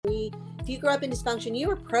if you grow up in dysfunction, you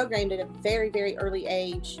were programmed at a very, very early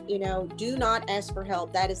age, do not ask for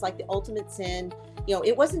help. That is like the ultimate sin.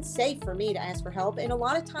 It wasn't safe for me to ask for help. And a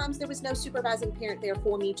lot of times there was no supervising parent there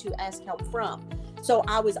for me to ask help from. So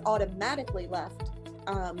I was automatically left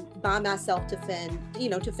by myself to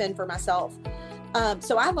fend for myself.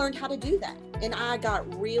 So I learned how to do that, and I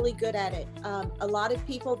got really good at it. A lot of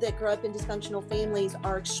people that grow up in dysfunctional families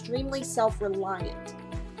are extremely self-reliant.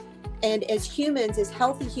 And as humans, as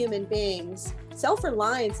healthy human beings,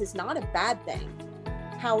 self-reliance is not a bad thing.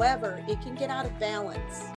 However, it can get out of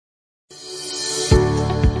balance.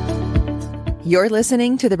 You're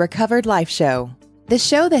listening to the Recovered Life Show, the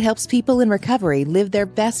show that helps people in recovery live their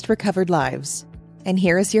best recovered lives. And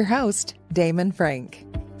here is your host, Damon Frank.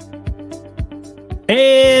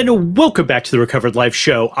 And welcome back to the Recovered Life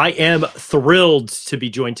Show. I am thrilled to be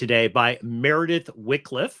joined today by Meredith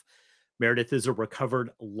Wycliffe. Meredith is a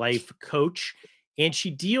recovered life coach, and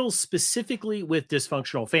she deals specifically with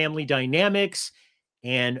dysfunctional family dynamics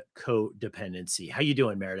and codependency. How you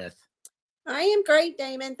doing, Meredith? I am great,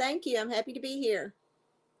 Damon. Thank you. I'm happy to be here.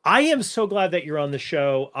 I am so glad that you're on the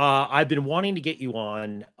show. I've been wanting to get you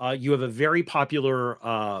on. You have a very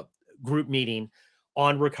popular group meeting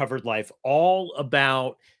on Recovered Life, all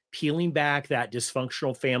about peeling back that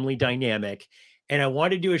dysfunctional family dynamic. And I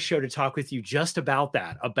want to do a show to talk with you just about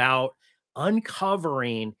that, about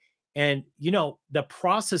uncovering and, the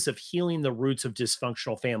process of healing the roots of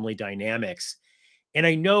dysfunctional family dynamics. And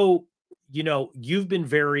I know, you've been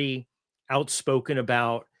very outspoken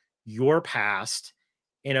about your past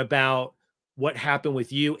and about what happened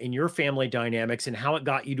with you and your family dynamics and how it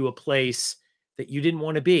got you to a place that you didn't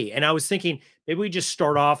want to be. And I was thinking maybe we just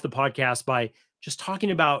start off the podcast by just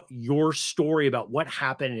talking about your story, about what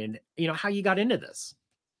happened and, how you got into this.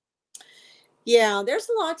 Yeah, there's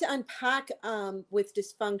a lot to unpack with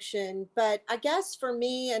dysfunction, but I guess for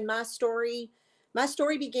me and my story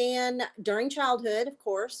began during childhood, of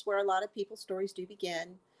course, where a lot of people's stories do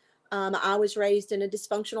begin. I was raised in a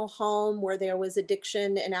dysfunctional home where there was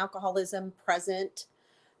addiction and alcoholism present.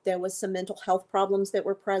 There was some mental health problems that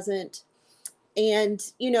were present. And,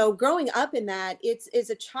 growing up in that,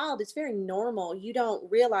 as a child, it's very normal. You don't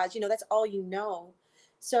realize, that's all you know.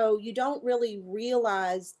 So you don't really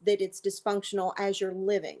realize that it's dysfunctional as you're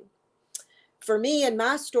living. For me and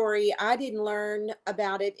my story, I didn't learn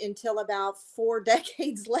about it until about 4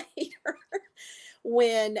 decades later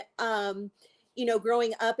when,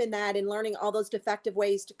 growing up in that and learning all those defective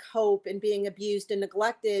ways to cope and being abused and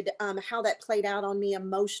neglected, how that played out on me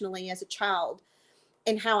emotionally as a child.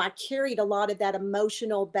 And how I carried a lot of that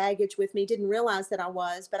emotional baggage with me. Didn't realize that I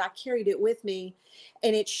was, but I carried it with me.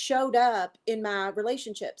 And it showed up in my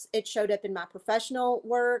relationships. It showed up in my professional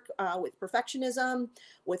work with perfectionism,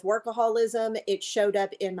 with workaholism. It showed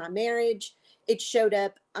up in my marriage. It showed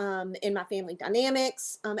up in my family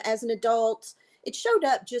dynamics as an adult. It showed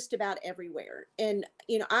up just about everywhere. And,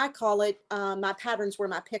 I call it my patterns were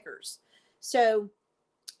my pickers. So,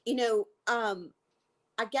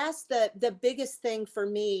 I guess the biggest thing for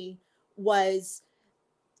me was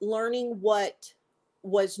learning what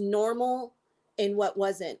was normal and what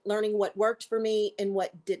wasn't, learning what worked for me and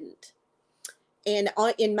what didn't. And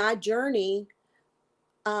in my journey,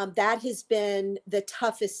 that has been the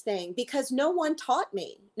toughest thing because no one taught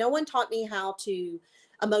me how to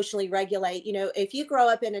emotionally regulate. If you grow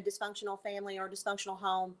up in a dysfunctional family or a dysfunctional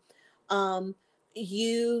home,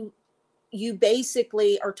 you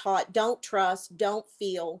basically are taught, don't trust, don't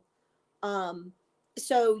feel.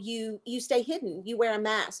 So you stay hidden, you wear a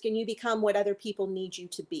mask and you become what other people need you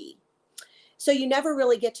to be. So you never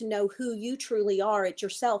really get to know who you truly are at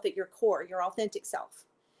yourself, at your core, your authentic self.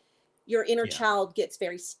 Your inner child gets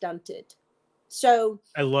very stunted. So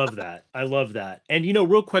I love that. And,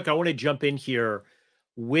 real quick, I want to jump in here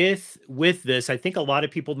with this. I think a lot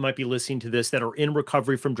of people might be listening to this that are in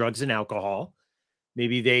recovery from drugs and alcohol.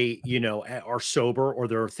 Maybe they, are sober or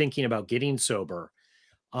they're thinking about getting sober.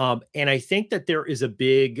 And I think that there is a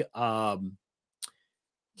big,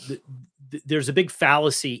 there's a big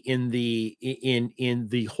fallacy in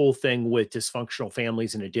the whole thing with dysfunctional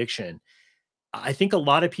families and addiction. I think a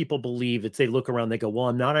lot of people believe if they look around, they go, well,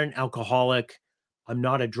 I'm not an alcoholic. I'm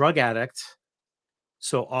not a drug addict.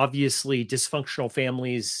 So obviously dysfunctional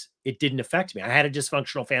families, it didn't affect me. I had a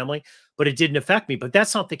dysfunctional family, but it didn't affect me. But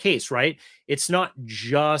that's not the case, right? It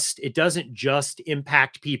doesn't just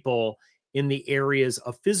impact people in the areas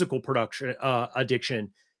of physical production,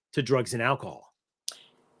 addiction to drugs and alcohol.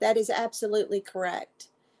 That is absolutely correct.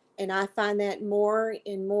 And I find that more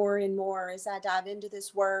and more and more as I dive into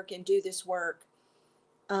this work and do this work.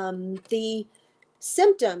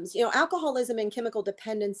 Symptoms, alcoholism and chemical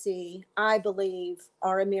dependency, I believe,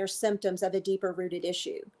 are a mere symptoms of a deeper rooted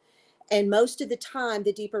issue. And most of the time,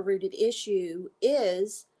 the deeper rooted issue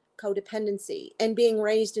is codependency and being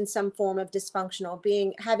raised in some form of dysfunctional,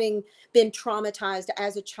 having been traumatized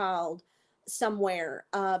as a child somewhere,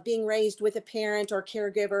 being raised with a parent or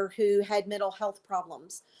caregiver who had mental health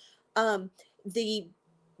problems. Um, the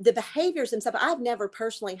the behaviors and stuff. I've never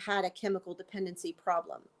personally had a chemical dependency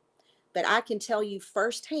problem, but I can tell you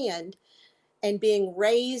firsthand, and being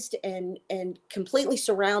raised and completely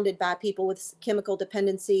surrounded by people with chemical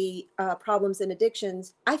dependency problems and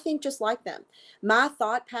addictions, I think just like them. My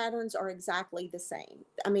thought patterns are exactly the same.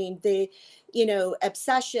 I mean,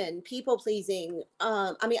 obsession, people pleasing.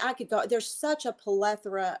 I mean, I could go. There's such a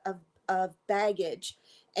plethora of baggage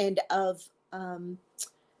and of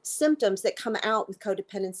symptoms that come out with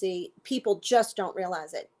codependency. People just don't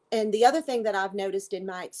realize it. And the other thing that I've noticed in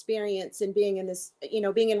my experience and being in this,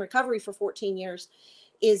 being in recovery for 14 years,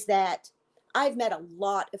 is that I've met a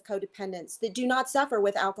lot of codependents that do not suffer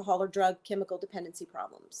with alcohol or drug chemical dependency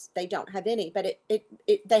problems. They don't have any, but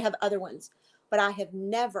they have other ones. But I have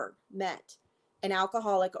never met an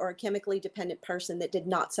alcoholic or a chemically dependent person that did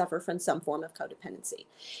not suffer from some form of codependency.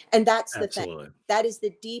 And that's the thing. Absolutely.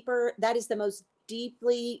 That is the most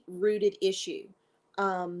deeply rooted issue.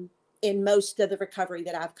 In most of the recovery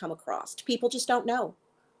that I've come across. People just don't know.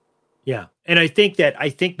 Yeah. And I think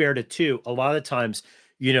Meredith too, a lot of times,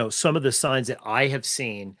 some of the signs that I have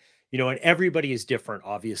seen, and everybody is different,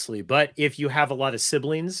 obviously, but if you have a lot of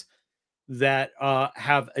siblings that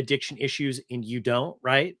have addiction issues and you don't,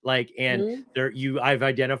 right? Like, and Mhm. I've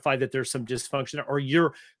identified that there's some dysfunction, or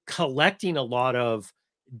you're collecting a lot of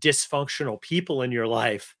dysfunctional people in your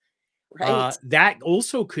life, Right. that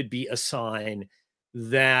also could be a sign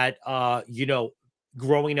that,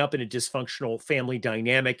 growing up in a dysfunctional family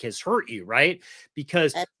dynamic has hurt you, right?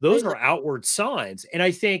 Because those Absolutely. are outward signs. And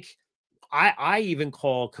I think I even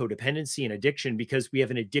call codependency an addiction because we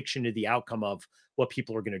have an addiction to the outcome of what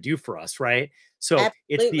people are going to do for us, right? So it's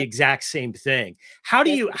the Absolutely. exact same thing.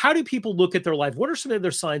 Yes. How do people look at their life? What are some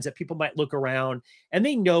other signs that people might look around and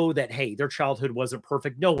they know that, hey, their childhood wasn't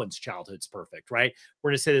perfect? No one's childhood's perfect, right?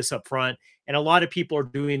 We're going to say this up front. And a lot of people are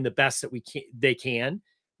doing the best that they can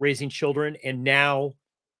raising children. And now,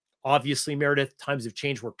 obviously, Meredith, times have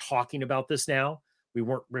changed. We're talking about this now. We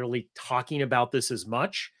weren't really talking about this as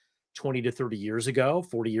much 20 to 30 years ago,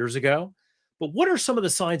 40 years ago. But what are some of the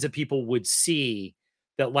signs that people would see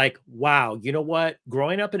that, like, wow, you know what?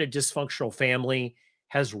 Growing up in a dysfunctional family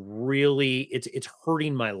has really, it's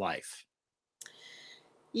hurting my life.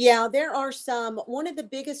 Yeah, there are some. One of the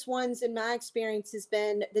biggest ones in my experience has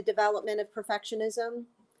been the development of perfectionism,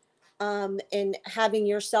 and holding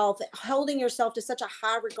yourself to such a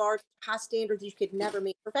high regard, high standards you could never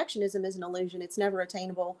meet. Perfectionism is an illusion, it's never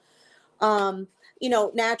attainable. um,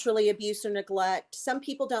 Naturally, abuse or neglect. Some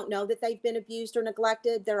people don't know that they've been abused or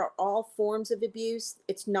neglected. There are all forms of abuse.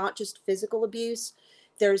 It's not just physical abuse.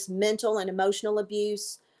 There's mental and emotional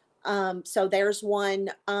abuse. So there's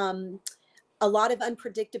one. A lot of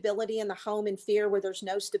unpredictability in the home and fear where there's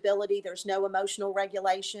no stability, there's no emotional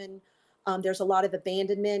regulation. There's a lot of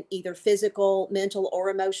abandonment, either physical, mental,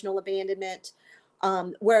 or emotional abandonment.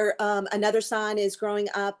 Where Another sign is growing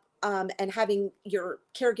up and having your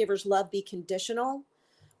caregiver's love be conditional,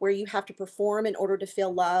 where you have to perform in order to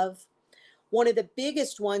feel love. One of the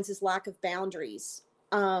biggest ones is lack of boundaries.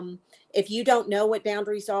 If you don't know what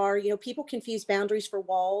boundaries are, people confuse boundaries for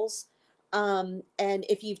walls. And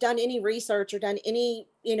if you've done any research or done any,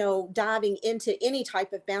 diving into any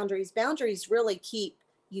type of boundaries really keep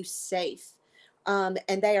you safe. And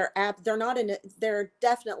they're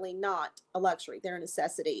definitely not a luxury. They're a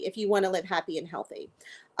necessity if you want to live happy and healthy.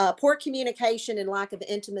 Poor communication and lack of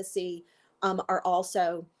intimacy are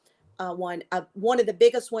also one of the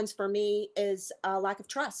biggest ones for me is lack of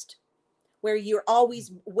trust, where you're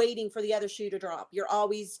always waiting for the other shoe to drop. You're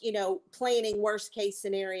always, planning worst case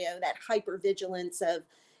scenario, that hyper vigilance of,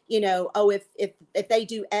 oh, if they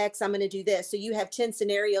do X, I'm going to do this. So you have 10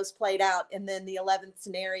 scenarios played out, and then the 11th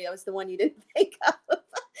scenario is the one you didn't think of.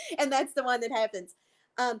 And that's the one that happens.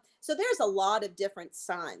 So there's a lot of different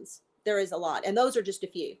signs. There is a lot. And those are just a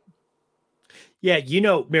few. Yeah,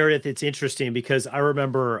 Meredith, it's interesting because I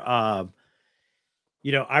remember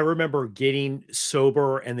getting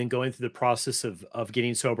sober and then going through the process of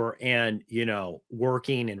getting sober and,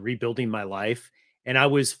 working and rebuilding my life. And I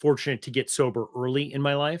was fortunate to get sober early in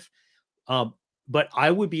my life. Um, but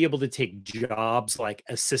I would be able to take jobs like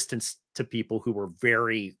assistance to people who were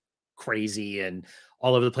very crazy and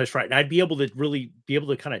all over the place, right? And I'd be able to really be able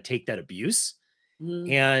to kind of take that abuse.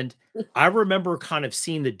 Mhm. And I remember kind of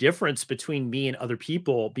seeing the difference between me and other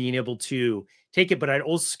people being able to take it, but I'd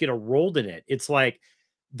also get a rolled in it. It's like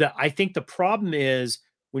I think the problem is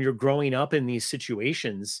when you're growing up in these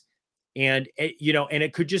situations and and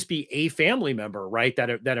it could just be a family member, right? That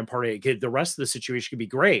imparted it. The rest of the situation could be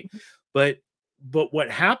great. But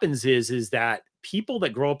what happens is that people that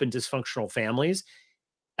grow up in dysfunctional families,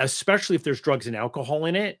 especially if there's drugs and alcohol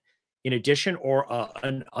in it, in addition, or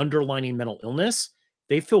an underlying mental illness,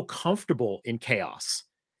 they feel comfortable in chaos.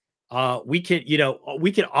 We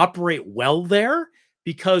can operate well there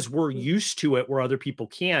because we're Mhm. used to it where other people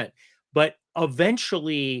can't. But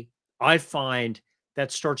eventually, I find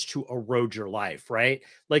that starts to erode your life, right?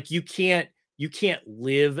 Like you can't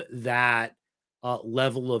live that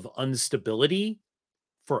level of instability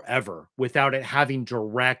forever without it having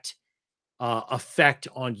direct effect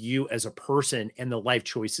on you as a person and the life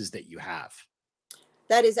choices that you have.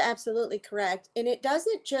 That is absolutely correct. And it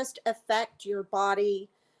doesn't just affect your body.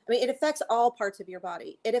 I mean, it affects all parts of your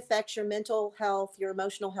body. It affects your mental health, your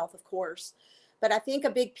emotional health, of course. But I think a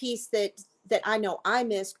big piece that I know I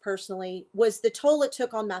missed personally was the toll it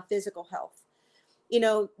took on my physical health.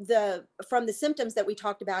 The from the symptoms that we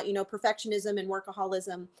talked about, perfectionism and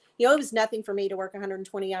workaholism. It was nothing for me to work a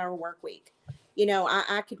 120-hour work week.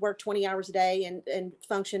 I could work 20 hours a day and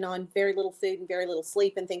function on very little food and very little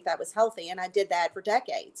sleep and think that was healthy, and I did that for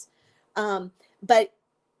decades. But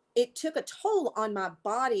it took a toll on my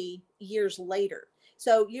body years later.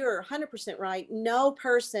 So you're 100% right. No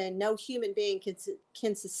person, no human being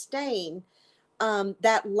can sustain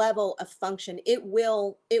that level of function. It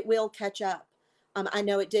will catch up. I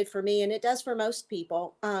know it did for me, and it does for most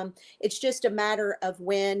people. It's just a matter of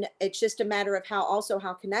when. It's just a matter of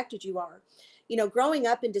how connected you are. Growing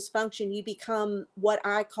up in dysfunction, you become what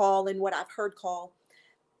I call and what I've heard call,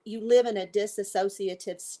 you live in a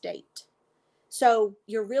disassociative state. So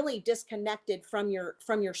you're really disconnected from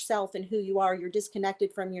yourself and who you are. You're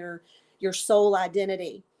disconnected from your soul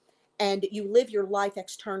identity, and you live your life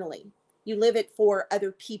externally. You live it for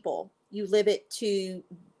other people. You live it to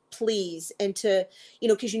please and to,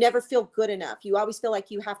 because you never feel good enough. You always feel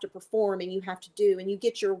like you have to perform and you have to do, and you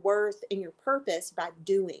get your worth and your purpose by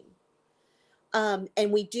doing.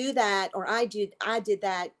 And we do that, or I did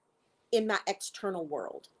that in my external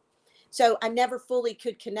world. So I never fully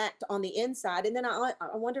could connect on the inside. And then I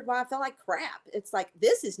wondered why I felt like crap. It's like,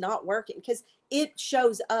 this is not working because it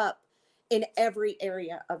shows up in every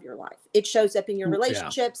area of your life. It shows up in your Yeah.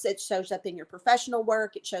 relationships. It shows up in your professional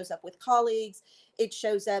work. It shows up with colleagues. It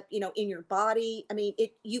shows up, in your body. I mean,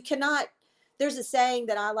 you cannot, there's a saying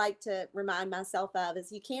that I like to remind myself of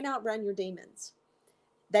is you can't outrun your demons.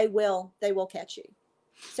 They will catch you.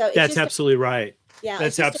 So it's That's just, absolutely right. yeah, it's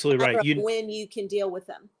That's just a absolutely right. matter of when you can deal with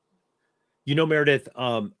them. Meredith,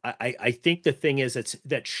 I think the thing is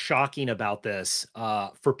that's shocking about this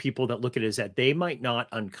for people that look at it is that they might not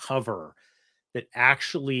uncover that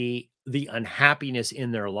actually the unhappiness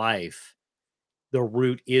in their life, the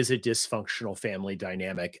root is a dysfunctional family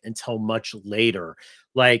dynamic until much later.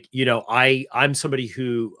 Like, I'm somebody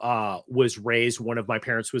who was raised, one of my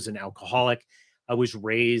parents was an alcoholic. I was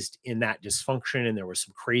raised in that dysfunction and there was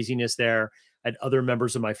some craziness there. I had other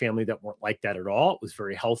members of my family that weren't like that at all. It was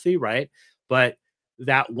very healthy, right? But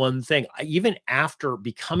that one thing, even after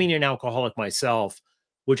becoming an alcoholic myself,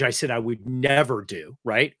 which I said I would never do,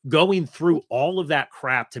 right? Going through all of that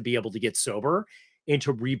crap to be able to get sober and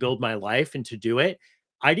to rebuild my life and to do it,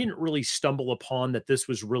 I didn't really stumble upon that this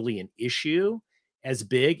was really an issue as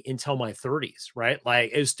big until my 30s, right?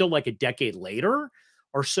 Like it was still like a decade later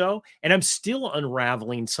or so. And I'm still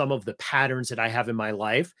unraveling some of the patterns that I have in my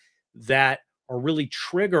life that are really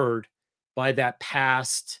triggered by that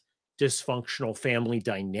past dysfunctional family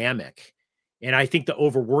dynamic. And I think the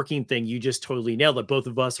overworking thing, you just totally nailed it. Both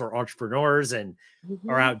of us are entrepreneurs and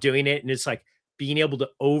are Mhm. out doing it. And it's like, being able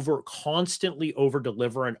to constantly over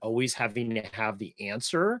deliver and always having to have the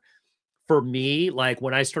answer for me, like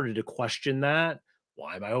when I started to question that,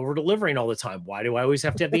 why am I over delivering all the time? Why do I always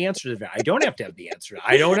have to have the answer to that? I don't have to have the answer.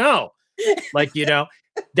 I don't know. Like,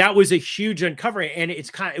 that was a huge uncovering. And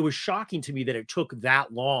it was shocking to me that it took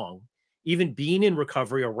that long, even being in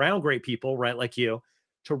recovery around great people, right? Like you,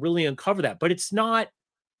 to really uncover that. But it's not,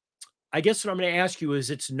 I guess what I'm going to ask you is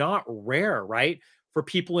it's not rare, right? For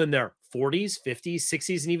people in their 40s, 50s,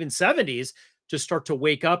 60s, and even 70s to start to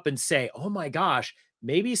wake up and say, oh my gosh,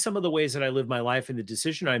 maybe some of the ways that I live my life and the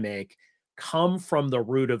decision I make come from the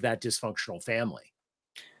root of that dysfunctional family.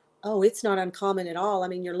 Oh, it's not uncommon at all. I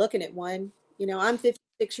mean, you're looking at one. I'm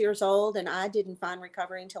 56 years old and I didn't find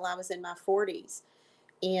recovery until I was in my 40s.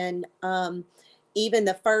 And even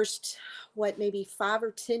the first, maybe 5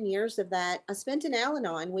 or 10 years of that, I spent in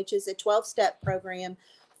Al-Anon, which is a 12-step program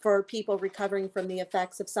for people recovering from the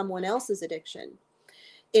effects of someone else's addiction.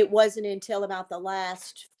 It wasn't until about the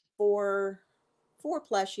last four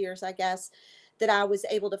plus years, I guess, that I was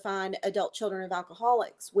able to find Adult Children of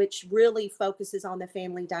Alcoholics, which really focuses on the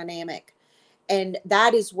family dynamic. And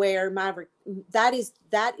that is where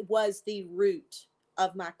that was the root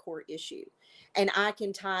of my core issue. And I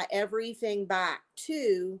can tie everything back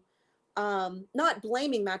to not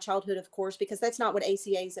blaming my childhood, of course, because that's not what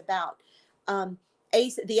ACA is about. The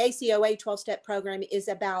ACOA 12-step program is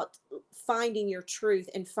about finding your truth,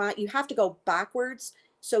 and you have to go backwards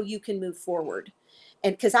so you can move forward.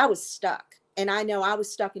 And because I was stuck, and I know I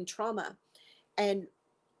was stuck in trauma. And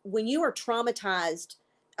when you are traumatized,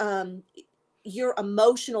 your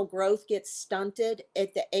emotional growth gets stunted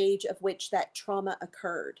at the age of which that trauma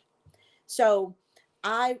occurred. So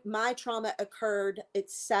my trauma occurred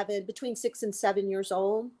at between 6 and 7 years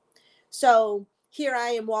old. So here I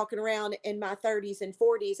am walking around in my 30s and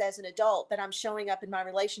 40s as an adult, but I'm showing up in my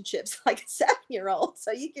relationships like a 7-year-old.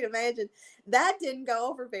 So you can imagine that didn't go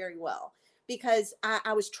over very well, because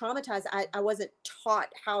I was traumatized. I wasn't taught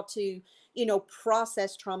how to,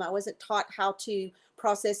 process trauma. I wasn't taught how to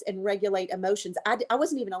process and regulate emotions. I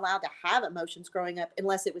wasn't even allowed to have emotions growing up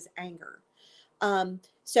unless it was anger.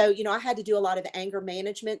 So, I had to do a lot of anger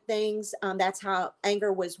management things. That's how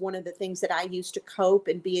anger was one of the things that I used to cope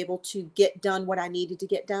and be able to get done what I needed to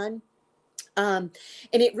get done. And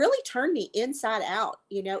it really turned me inside out.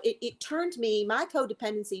 It turned me, my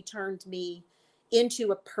codependency turned me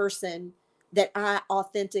into a person that I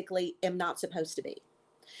authentically am not supposed to be.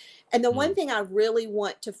 And the one thing I really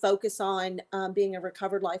want to focus on, being a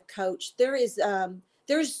recovered life coach, there's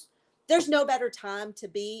no better time to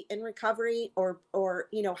be in recovery or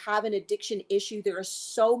have an addiction issue. There is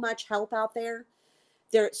so much help out there.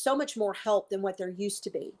 There's so much more help than what there used to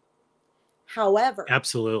be. However,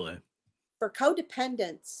 Absolutely. for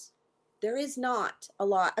codependence, there is not a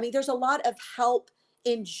lot. I mean, there's a lot of help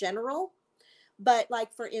in general, but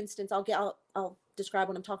like, for instance, I'll describe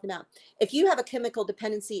what I'm talking about. If you have a chemical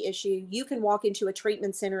dependency issue, you can walk into a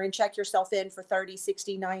treatment center and check yourself in for 30,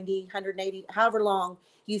 60, 90, 180, however long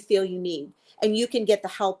you feel you need, and you can get the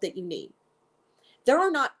help that you need. There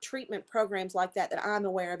are not treatment programs like that I'm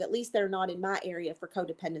aware of. At least they're not in my area for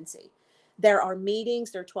codependency. There are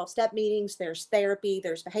meetings, there are 12-step meetings, there's therapy,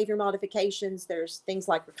 there's behavior modifications, there's things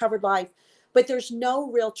like Recovered Life, but there's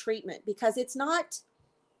no real treatment because it's not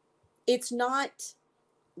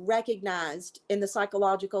recognized in the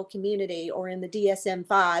psychological community or in the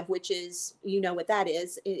DSM-5, which is, what that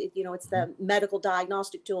is. It's the medical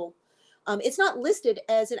diagnostic tool. It's not listed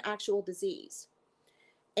as an actual disease.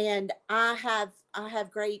 And I have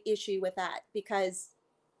great issue with that, because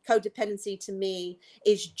codependency to me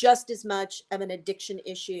is just as much of an addiction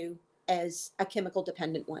issue as a chemical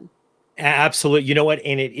dependent one. Absolutely. You know what?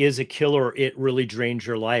 And it is a killer. It really drains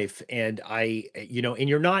your life. And and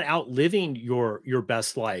you're not outliving your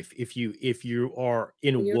best life if you are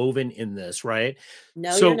inwoven in this, right? No,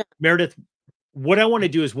 you're So not. Meredith, what I want to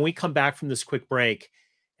do is when we come back from this quick break,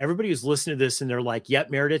 everybody who's listening to this and they're like, yep,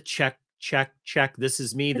 Meredith, check, check, check. This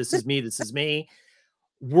is me. This is me. This is me.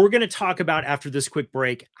 We're going to talk about, after this quick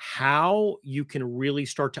break, how you can really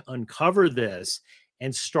start to uncover this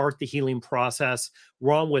and start the healing process.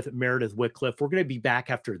 We're on with Meredith Whitcliffe. We're going to be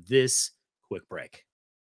back after this quick break.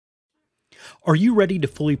 Are you ready to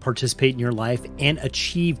fully participate in your life and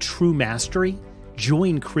achieve true mastery?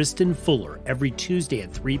 Join Kristen Fuller every Tuesday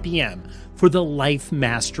at 3 p.m. for the Life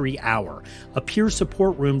Mastery Hour, a peer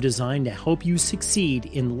support room designed to help you succeed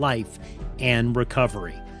in life and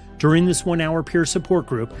recovery. During this 1-hour peer support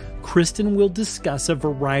group, Kristen will discuss a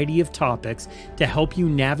variety of topics to help you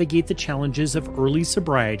navigate the challenges of early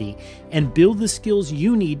sobriety and build the skills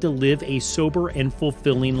you need to live a sober and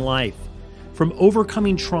fulfilling life. From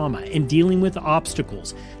overcoming trauma and dealing with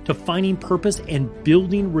obstacles to finding purpose and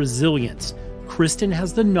building resilience, Kristen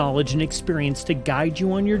has the knowledge and experience to guide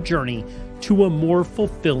you on your journey to a more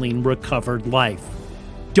fulfilling, recovered life.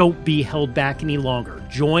 Don't be held back any longer.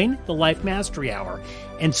 Join the Life Mastery Hour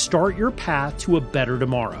and start your path to a better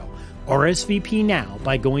tomorrow. RSVP now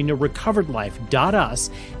by going to recoveredlife.us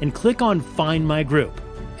and click on Find My Group.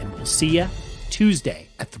 And we'll see you Tuesday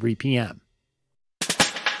at 3 p.m.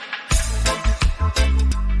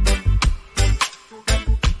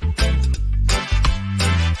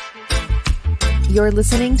 You're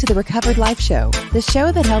listening to The Recovered Life Show, the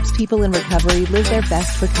show that helps people in recovery live their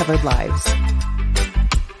best recovered lives.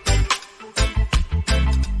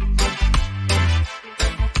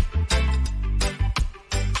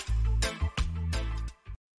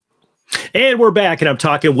 And we're back, and I'm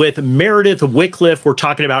talking with Meredith Wycliffe. We're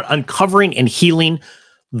talking about uncovering and healing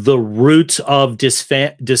the roots of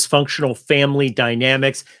dysfunctional family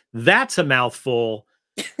dynamics. That's a mouthful.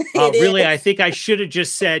 It Really, I is. think I should have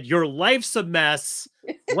just said, your life's a mess.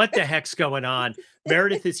 What the heck's going on?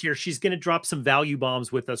 Meredith is here. She's going to drop some value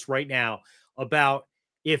bombs with us right now about,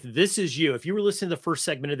 if this is you, if you were listening to the first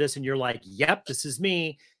segment of this and you're like, yep, this is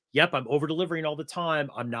me. Yep, I'm over delivering all the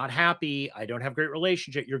time. I'm not happy. I don't have great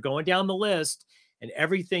relationship. You're going down the list and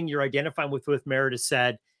everything you're identifying with Meredith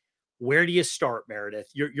said. Where do you start, Meredith?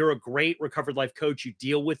 You're a great recovered life coach. You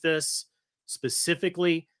deal with this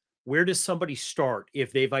specifically. Where does somebody start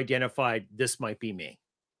if they've identified this might be me?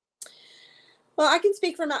 Well, I can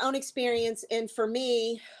speak from my own experience. And for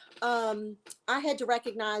me, I had to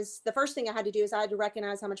recognize the first thing I had to do is I had to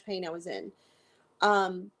recognize how much pain I was in.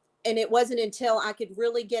 And it wasn't until I could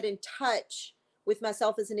really get in touch with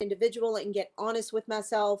myself as an individual and get honest with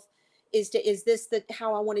myself is this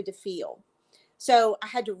how I wanted to feel. So I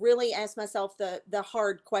had to really ask myself the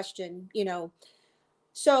hard question,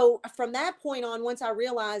 So from that point on, once I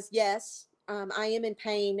realized, yes, I am in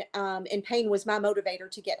pain, and pain was my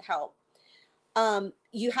motivator to get help.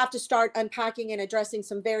 You have to start unpacking and addressing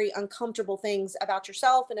some very uncomfortable things about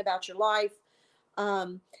yourself and about your life.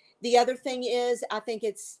 Um, the other thing is,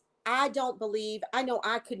 I don't believe, I know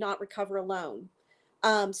I could not recover alone.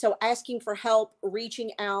 So asking for help,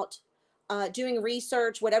 reaching out, doing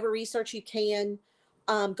research, whatever research you can,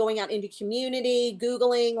 going out into community,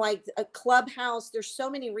 Googling like a Clubhouse. There's so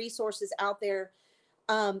many resources out there.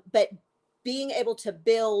 But being able to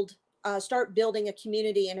start building a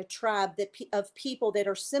community and a tribe of people that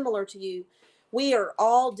are similar to you. We are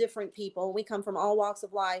all different people. We come from all walks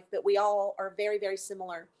of life, but we all are very, very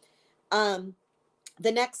similar. Um,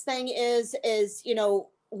 the next thing is,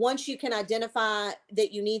 once you can identify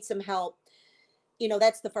that you need some help,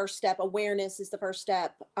 that's the first step. Awareness is the first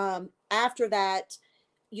step. After that,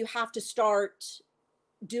 you have to start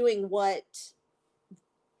doing the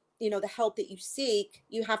help that you seek.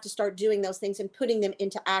 You have to start doing those things and putting them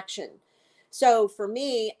into action. So for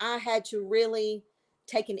me, I had to really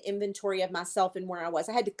take an inventory of myself and where I was.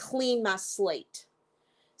 I had to clean my slate.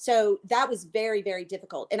 So that was very, very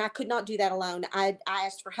difficult. And I could not do that alone. I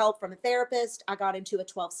asked for help from a therapist. I got into a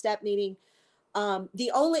 12-step meeting.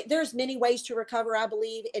 There's many ways to recover, I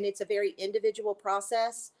believe, and it's a very individual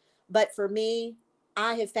process. But for me,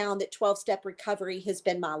 I have found that 12-step recovery has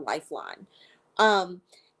been my lifeline. Um,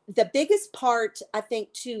 the biggest part, I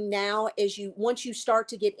think, too, now is once you start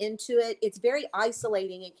to get into it, it's very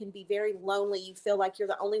isolating. It can be very lonely. You feel like you're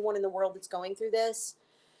the only one in the world that's going through this.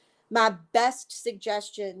 My best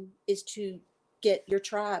suggestion is to get your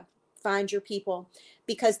tribe, find your people,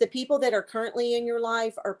 because the people that are currently in your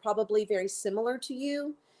life are probably very similar to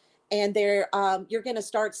you. And you're going to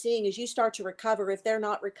start seeing, as you start to recover, if they're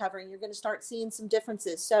not recovering, you're going to start seeing some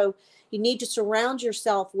differences. So you need to surround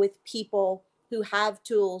yourself with people who have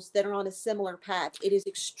tools that are on a similar path. It is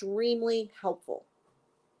extremely helpful.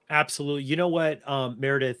 Absolutely. You know what,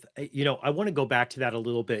 Meredith, I want to go back to that a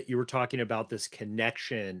little bit. You were talking about this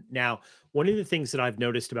connection. Now, one of the things that I've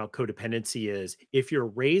noticed about codependency is if you're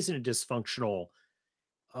raised in a dysfunctional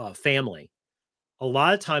family, a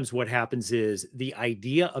lot of times what happens is the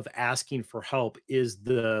idea of asking for help is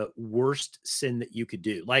the worst sin that you could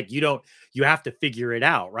do. Like you have to figure it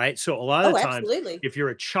out, right? So a lot of Oh, the times absolutely. if you're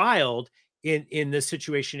a child in this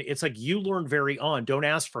situation, it's like you learn very on, don't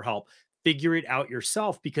ask for help. Figure it out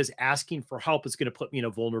yourself because asking for help is going to put me in a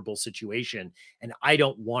vulnerable situation and I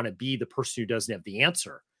don't want to be the person who doesn't have the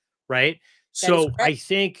answer, right? That is So correct. I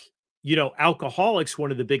think alcoholics,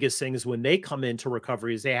 one of the biggest things when they come into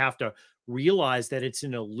recovery is they have to realize that it's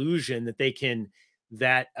an illusion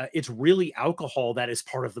that it's really alcohol that is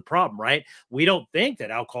part of the problem, right? We don't think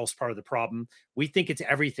that alcohol is part of the problem. We think it's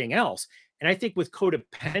everything else. And I think with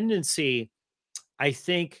codependency, I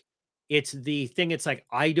think it's the thing. It's like,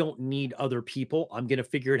 I don't need other people. I'm going to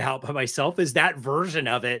figure it out by myself. Is that version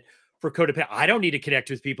of it for codependent? I don't need to connect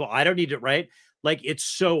with people. I don't need it, right? Like it's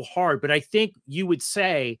so hard. But I think you would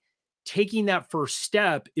say taking that first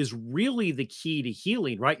step is really the key to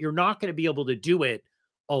healing, right? You're not going to be able to do it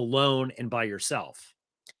alone and by yourself.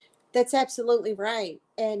 That's absolutely right.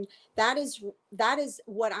 And that is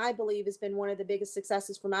what I believe has been one of the biggest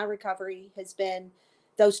successes for my recovery has been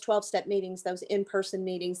those 12-step meetings, those in-person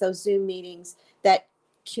meetings, those Zoom meetings, that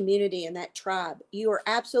community and that tribe. You are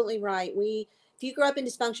absolutely right. If you grow up in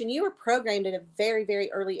dysfunction, you were programmed at a very,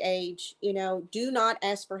 very early age, do not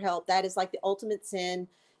ask for help. That is like the ultimate sin.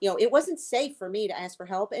 It wasn't safe for me to ask for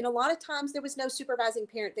help. And a lot of times there was no supervising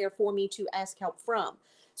parent there for me to ask help from.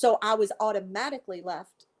 So I was automatically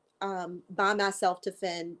left by myself to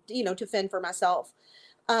fend, to fend for myself.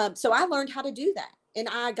 So I learned how to do that. And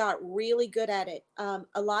I got really good at it.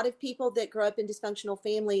 A lot of people that grow up in dysfunctional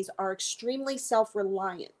families are extremely self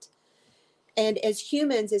reliant. And as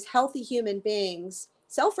humans, as healthy human beings,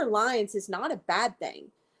 self reliance is not a bad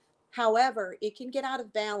thing. However, it can get out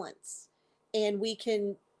of balance. And we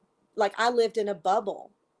can, like, I lived in a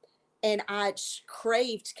bubble and I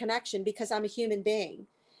craved connection because I'm a human being.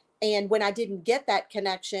 And when I didn't get that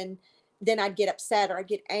connection, then I'd get upset or I'd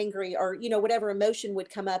get angry or, whatever emotion would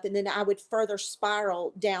come up. And then I would further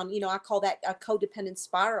spiral down. I call that a codependent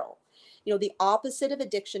spiral. The opposite of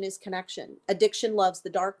addiction is connection. Addiction loves the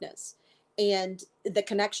darkness, and the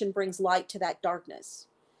connection brings light to that darkness.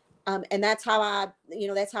 And that's how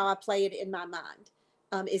I play it in my mind.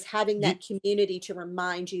 Is having You that community to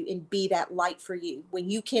remind you and be that light for you when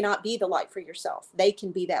you cannot be the light for yourself. They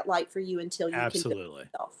can be that light for you until you can do it absolutely.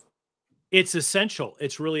 yourself. It's essential.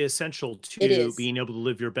 It's really essential It to is. being able to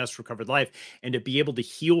live your best recovered life and to be able to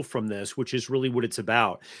heal from this, which is really what it's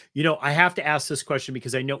about. I have to ask this question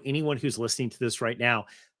because I know anyone who's listening to this right now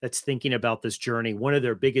that's thinking about this journey, one of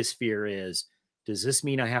their biggest fear is, does this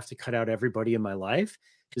mean I have to cut out everybody in my life?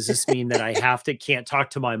 Does this mean that I can't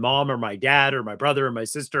talk to my mom or my dad or my brother or my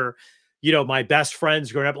sister, my best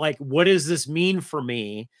friends growing up? Like, what does this mean for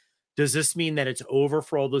me? Does this mean that it's over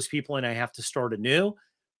for all those people and I have to start anew?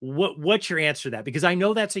 What's your answer to that? Because I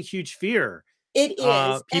know that's a huge fear. It is.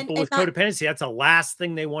 And People and with my codependency, that's the last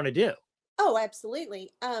thing they want to do. Oh,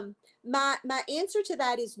 absolutely. My answer to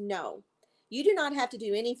that is no. You do not have to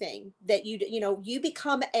do anything that you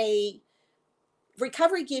become a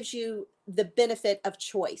recovery gives you the benefit of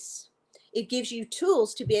choice. It gives you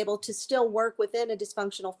tools to be able to still work within a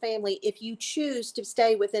dysfunctional family if you choose to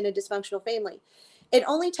stay within a dysfunctional family. It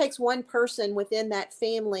only takes one person within that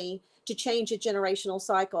family to change a generational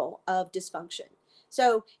cycle of dysfunction.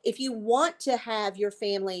 So if you want to have your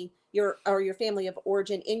family, your family of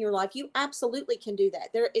origin in your life, you absolutely can do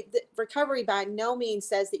that. The recovery by no means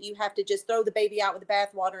says that you have to just throw the baby out with the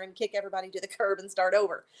bathwater and kick everybody to the curb and start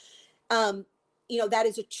over. Um, that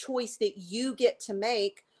is a choice that you get to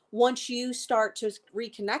make once you start to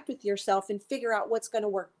reconnect with yourself and figure out what's going to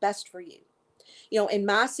work best for you. In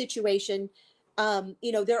my situation,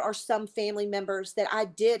 there are some family members that I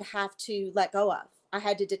did have to let go of. I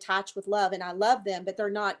had to detach with love, and I love them, but they're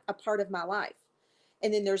not a part of my life.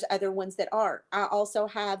 And then there's other ones that are. I also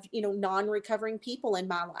have, non-recovering people in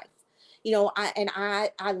my life.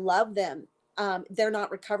 I love them. They're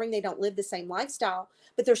not recovering. They don't live the same lifestyle,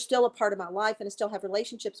 but they're still a part of my life, and I still have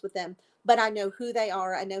relationships with them. But I know who they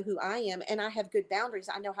are. I know who I am, and I have good boundaries.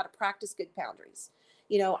 I know how to practice good boundaries.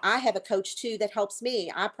 I have a coach too that helps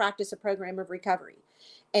me. I practice a program of recovery.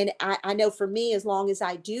 And I know for me, as long as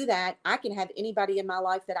I do that, I can have anybody in my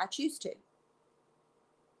life that I choose to.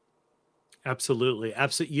 Absolutely.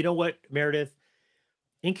 Absolutely. You know what, Meredith?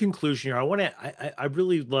 In conclusion here, I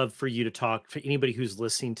really love for you to talk to anybody who's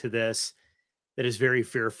listening to this that is very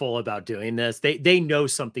fearful about doing this. They know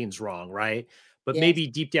something's wrong, right? But Yes. maybe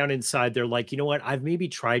deep down inside, they're like, you know what? I've maybe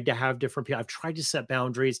tried to have different people. I've tried to set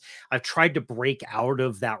boundaries. I've tried to break out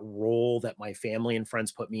of that role that my family and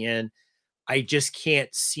friends put me in. I just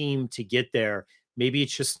can't seem to get there. Maybe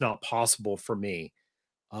it's just not possible for me.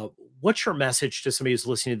 Uh, what's your message to somebody who's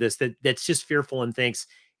listening to this that's just fearful and thinks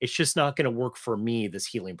it's just not going to work for me, this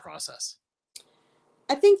healing process?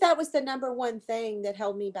 I think that was the number one thing that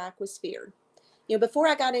held me back was fear. Before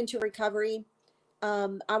I got into recovery,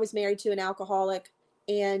 I was married to an alcoholic,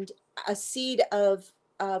 and a seed of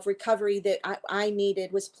recovery that I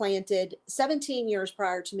needed was planted 17 years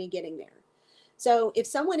prior to me getting there. So if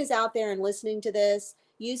someone is out there and listening to this,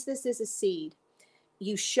 use this as a seed.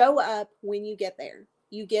 You show up when you get there.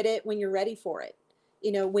 You get it when you're ready for it.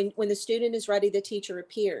 When the student is ready, the teacher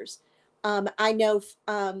appears. I know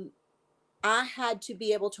I had to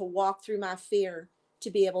be able to walk through my fear to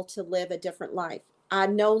be able to live a different life. I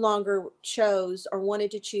no longer chose or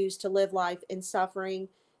wanted to choose to live life in suffering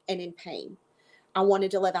and in pain. I wanted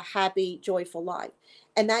to live a happy, joyful life.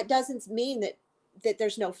 And that doesn't mean that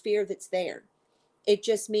there's no fear that's there. It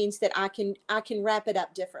just means that I can wrap it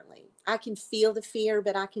up differently. I can feel the fear,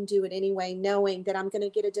 but I can do it anyway, knowing that I'm going to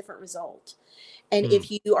get a different result. And Hmm. if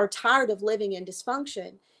you are tired of living in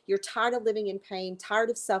dysfunction, you're tired of living in pain, tired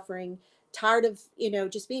of suffering, tired of,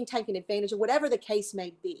 just being taken advantage of, whatever the case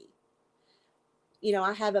may be.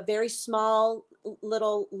 I have a very small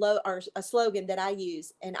little low or a slogan that I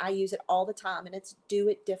use, and I use it all the time, and it's do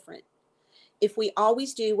it different. If we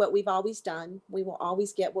always do what we've always done, we will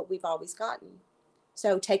always get what we've always gotten.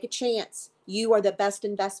 So take a chance. You are the best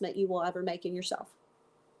investment you will ever make in yourself.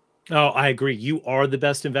 Oh, I agree. You are the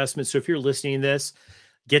best investment. So if you're listening to this,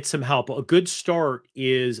 get some help. A good start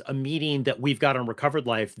is a meeting that we've got on Recovered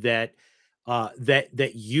Life that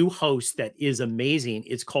you host that is amazing.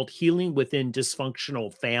 It's called Healing Within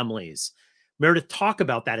Dysfunctional Families. Meredith, talk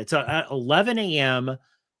about that. It's at 11 a.m.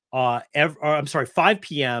 I'm sorry, 5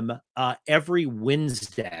 p.m. Every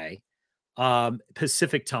Wednesday,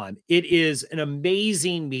 Pacific time. It is an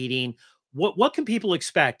amazing meeting. What can people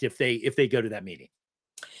expect if they go to that meeting?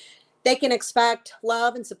 They can expect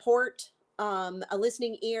love and support, a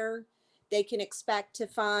listening ear. They can expect to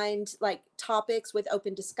find like topics with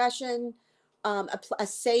open discussion, a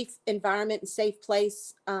safe environment and safe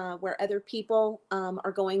place where other people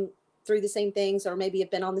are going through the same things or maybe have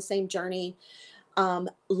been on the same journey. A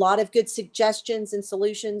lot of good suggestions and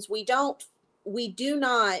solutions. We do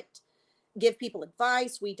not give people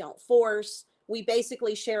advice. We don't force. We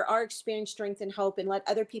basically share our experience, strength, and hope and let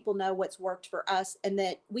other people know what's worked for us and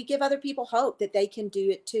that we give other people hope that they can do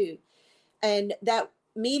it too. And that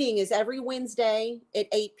meeting is every Wednesday at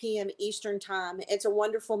 8 p.m. Eastern time. It's a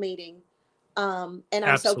wonderful meeting. And I'm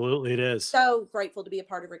Absolutely, it is. so grateful to be a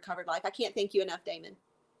part of Recovered Life. I can't thank you enough, Damon.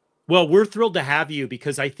 Well, we're thrilled to have you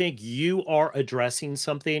because I think you are addressing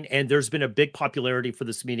something, and there's been a big popularity for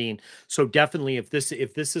this meeting. So definitely, if this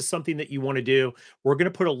is something that you want to do, we're going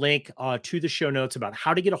to put a link to the show notes about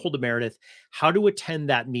how to get a hold of Meredith, how to attend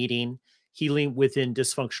that meeting, Healing Within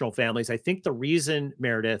Dysfunctional Families. I think the reason,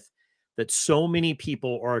 Meredith, that so many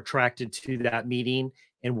people are attracted to that meeting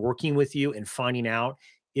and working with you and finding out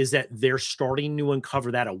is that they're starting to uncover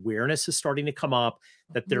that awareness is starting to come up,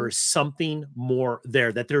 that there is something more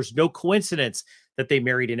there, that there's no coincidence that they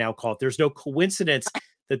married an alcoholic. There's no coincidence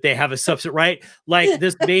that they have a substance, right? Like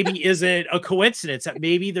this maybe isn't a coincidence, that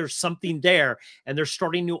maybe there's something there and they're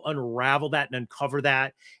starting to unravel that and uncover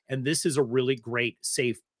that. And this is a really great,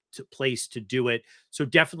 safe place to do it. So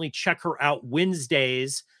definitely check her out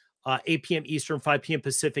Wednesdays, 8 p.m. Eastern, 5 p.m.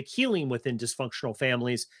 Pacific, Healing Within Dysfunctional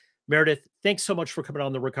Families. Meredith, thanks so much for coming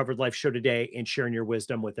on the Recovered Life Show today and sharing your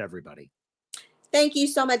wisdom with everybody. Thank you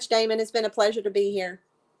so much, Damon. It's been a pleasure to be here.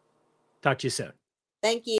 Talk to you soon.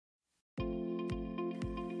 Thank you.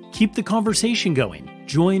 Keep the conversation going.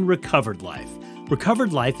 Join Recovered Life.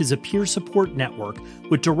 Recovered Life is a peer support network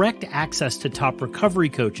with direct access to top recovery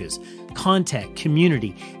coaches, content,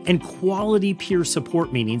 community, and quality peer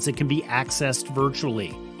support meetings that can be accessed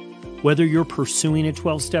virtually. Whether you're pursuing a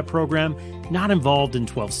 12-step program, not involved in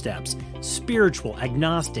 12 steps, spiritual,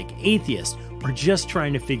 agnostic, atheist, or just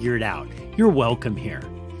trying to figure it out, you're welcome here.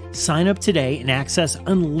 Sign up today and access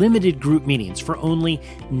unlimited group meetings for only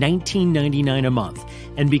 $19.99 a month.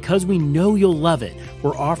 And because we know you'll love it,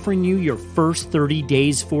 we're offering you your first 30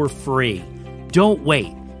 days for free. Don't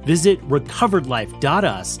wait. Visit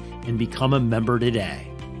recoveredlife.us and become a member today.